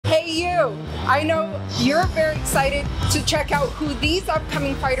too. I know you're very excited to check out who these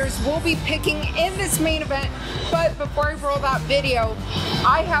upcoming fighters will be picking in this main event, but before I roll that video,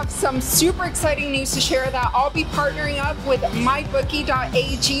 I have some super exciting news to share that I'll be partnering up with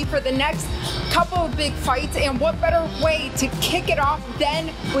mybookie.ag for the next couple of big fights, and what better way to kick it off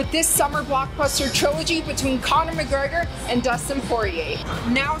than with this summer blockbuster trilogy between Conor McGregor and Dustin Poirier.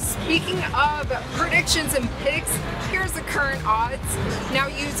 Now, speaking of predictions and picks, here's the current odds. Now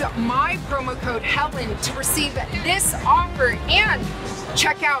use my promo code Helen to receive this offer, and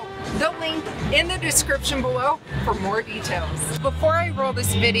check out the link in the description below for more details. Before I roll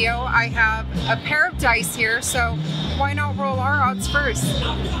this video, I have a pair of dice here, so why not roll our odds first?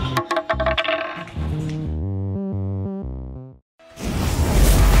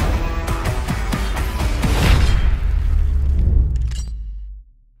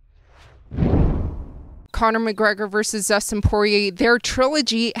 Conor McGregor versus Dustin Poirier, their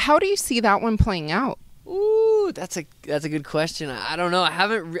trilogy. How do you see that one playing out? Ooh, that's a good question. I don't know. I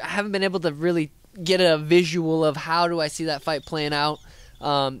haven't been able to really get a visual of how do I see that fight playing out.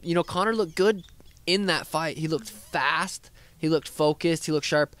 You know, Conor looked good in that fight. He looked fast. He looked focused. He looked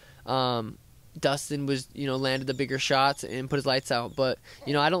sharp. Dustin was, you know, landed the bigger shots and put his lights out. But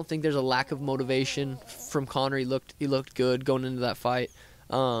you know, I don't think there's a lack of motivation from Conor. He looked good going into that fight.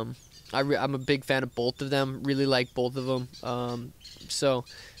 I'm a big fan of both of them. Really like both of them. So,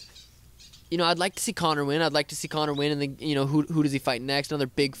 you know, I'd like to see Conor win. I'd like to see Conor win, and then, you know, who does he fight next? Another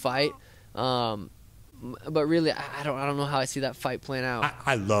big fight. But really, I don't know how I see that fight playing out.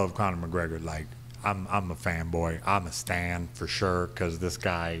 I love Conor McGregor. Like, I'm a fanboy. I'm a stan for sure, because this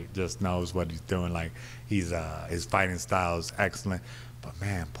guy just knows what he's doing. Like, his fighting style is excellent. But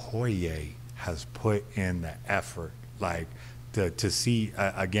man, Poirier has put in the effort. Like, to see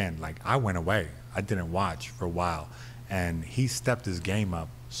again, like, I went away. I didn't watch for a while, and he stepped his game up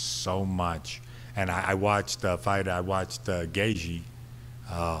so much. And I watched the fight. I watched Gaethje.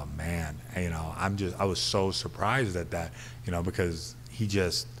 Oh man, you know, I was so surprised at that, you know, because he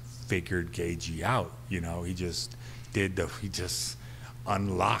just figured Gaethje out. You know, he just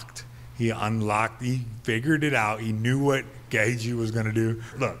unlocked. He figured it out. He knew what Gaethje was gonna do.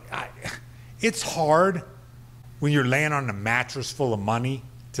 Look, it's hard when you're laying on a mattress full of money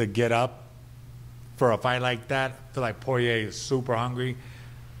to get up for a fight like that. I feel like Poirier is super hungry.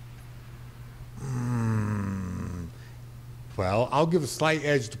 Well, I'll give a slight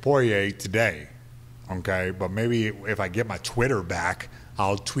edge to Poirier today, okay? But maybe if I get my Twitter back,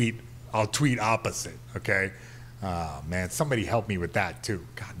 I'll tweet opposite, okay? Man, somebody help me with that too.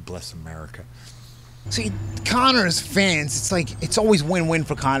 God bless America. See, Conor's fans, it's like, it's always win-win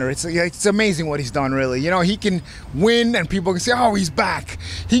for Conor. It's amazing what he's done, really. You know, he can win and people can say, oh, he's back.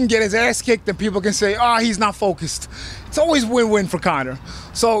 He can get his ass kicked and people can say, oh, he's not focused. It's always win-win for Conor.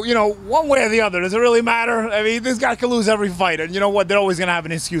 So, you know, one way or the other, does it really matter? I mean, this guy can lose every fight, and you know what? They're always going to have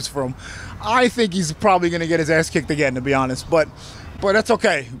an excuse for him. I think he's probably going to get his ass kicked again, to be honest. But that's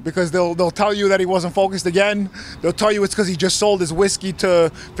okay, because they'll tell you that he wasn't focused again. They'll tell you it's because he just sold his whiskey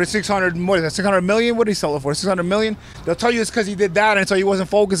for 600. What is that? 600 million? What did he sell it for? 600 million? They'll tell you it's because he did that, and so he wasn't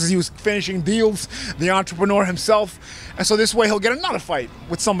focused as he was finishing deals. The entrepreneur himself, and so this way he'll get another fight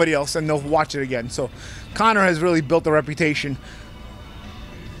with somebody else, and they'll watch it again. So Conor has really built a reputation,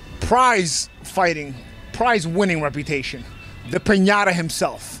 prize winning reputation. The Piñata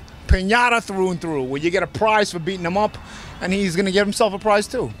himself, Piñata through and through. Where you get a prize for beating him up, and he's going to give himself a prize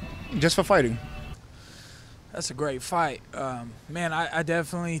too, just for fighting. That's a great fight. Man, I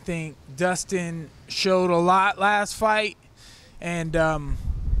definitely think Dustin showed a lot last fight, and I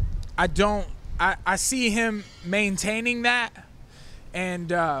see him maintaining that, and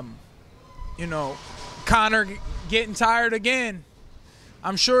you know, Conor getting tired again.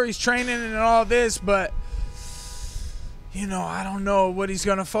 I'm sure he's training and all this, but you know, I don't know what he's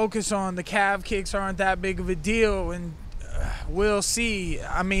going to focus on. The calf kicks aren't that big of a deal, and we'll see.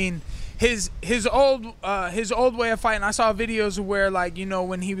 I mean, his old way of fighting, I saw videos where, like, you know,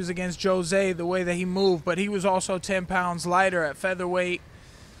 when he was against Jose, the way that he moved, but he was also 10 pounds lighter at featherweight.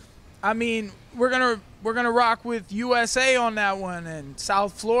 I mean, we're gonna rock with USA on that one, and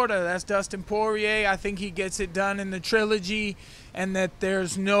South Florida, that's Dustin Poirier. I think he gets it done in the trilogy, and that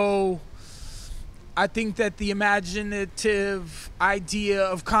there's no, I think that the imaginative idea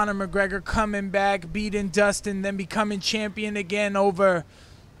of Conor McGregor coming back, beating Dustin, then becoming champion again over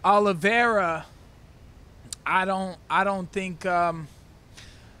Oliveira, I don't think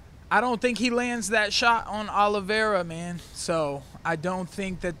he lands that shot on Oliveira, man. So I don't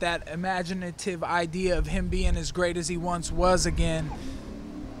think that imaginative idea of him being as great as he once was again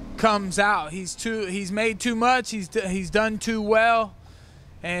comes out. He's made too much. He's done too well,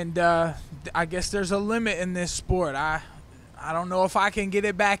 And I guess there's a limit in this sport. I don't know if I can get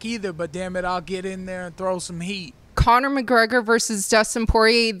it back either, but damn it, I'll get in there and throw some heat. Conor McGregor versus Dustin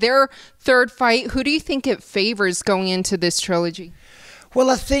Poirier, their third fight. Who do you think it favors going into this trilogy? Well,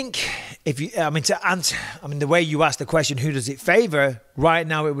 I think to answer, the way you asked the question, who does it favor? Right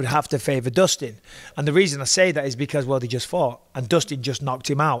now, it would have to favor Dustin. And the reason I say that is because, well, they just fought and Dustin just knocked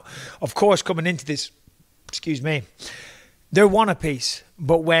him out. Of course, coming into this, they're one apiece.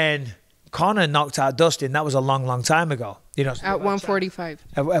 But when Conor knocked out Dustin, that was a long, long time ago. You know, at 145.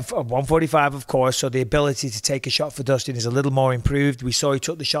 At 145, of course. So the ability to take a shot for Dustin is a little more improved. We saw he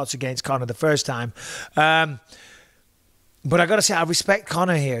took the shots against Conor the first time. But I got to say, I respect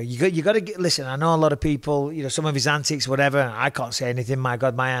Conor here. You got to listen. I know a lot of people, some of his antics, whatever. I can't say anything. My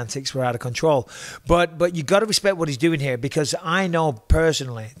God, my antics were out of control. But you got to respect what he's doing here, because I know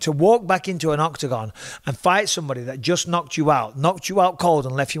personally, to walk back into an octagon and fight somebody that just knocked you out cold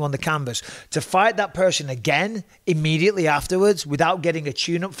and left you on the canvas, to fight that person again immediately afterwards without getting a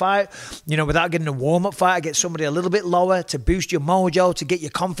tune-up fight, without getting a warm-up fight, get somebody a little bit lower to boost your mojo, to get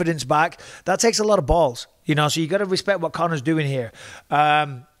your confidence back, that takes a lot of balls. So you got to respect what Conor's doing here.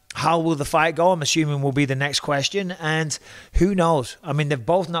 How will the fight go? I'm assuming will be the next question. And who knows? They've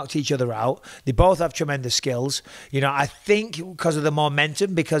both knocked each other out. They both have tremendous skills. I think because of the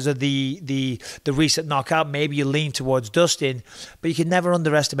momentum, because of the recent knockout, maybe you lean towards Dustin. But you can never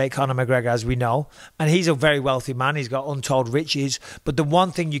underestimate Conor McGregor, as we know. And he's a very wealthy man. He's got untold riches. But the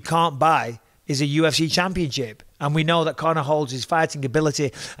one thing you can't buy is a UFC championship. And we know that Conor holds his fighting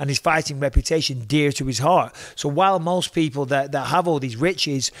ability and his fighting reputation dear to his heart. So while most people that have all these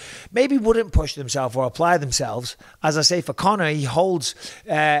riches maybe wouldn't push themselves or apply themselves, as I say, for Conor, he holds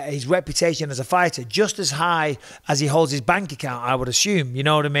his reputation as a fighter just as high as he holds his bank account, I would assume. You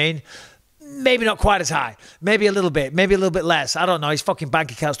know what I mean? Maybe not quite as high. Maybe a little bit less. I don't know. His fucking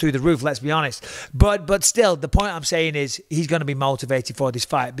bank account's through the roof, let's be honest. But still, the point I'm saying is he's going to be motivated for this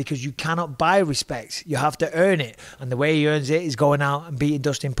fight, because you cannot buy respect. You have to earn it. And the way he earns it is going out and beating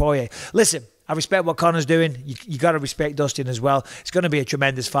Dustin Poirier. Listen, I respect what Conor's doing. You got to respect Dustin as well. It's going to be a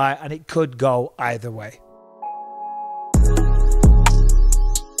tremendous fight, and it could go either way.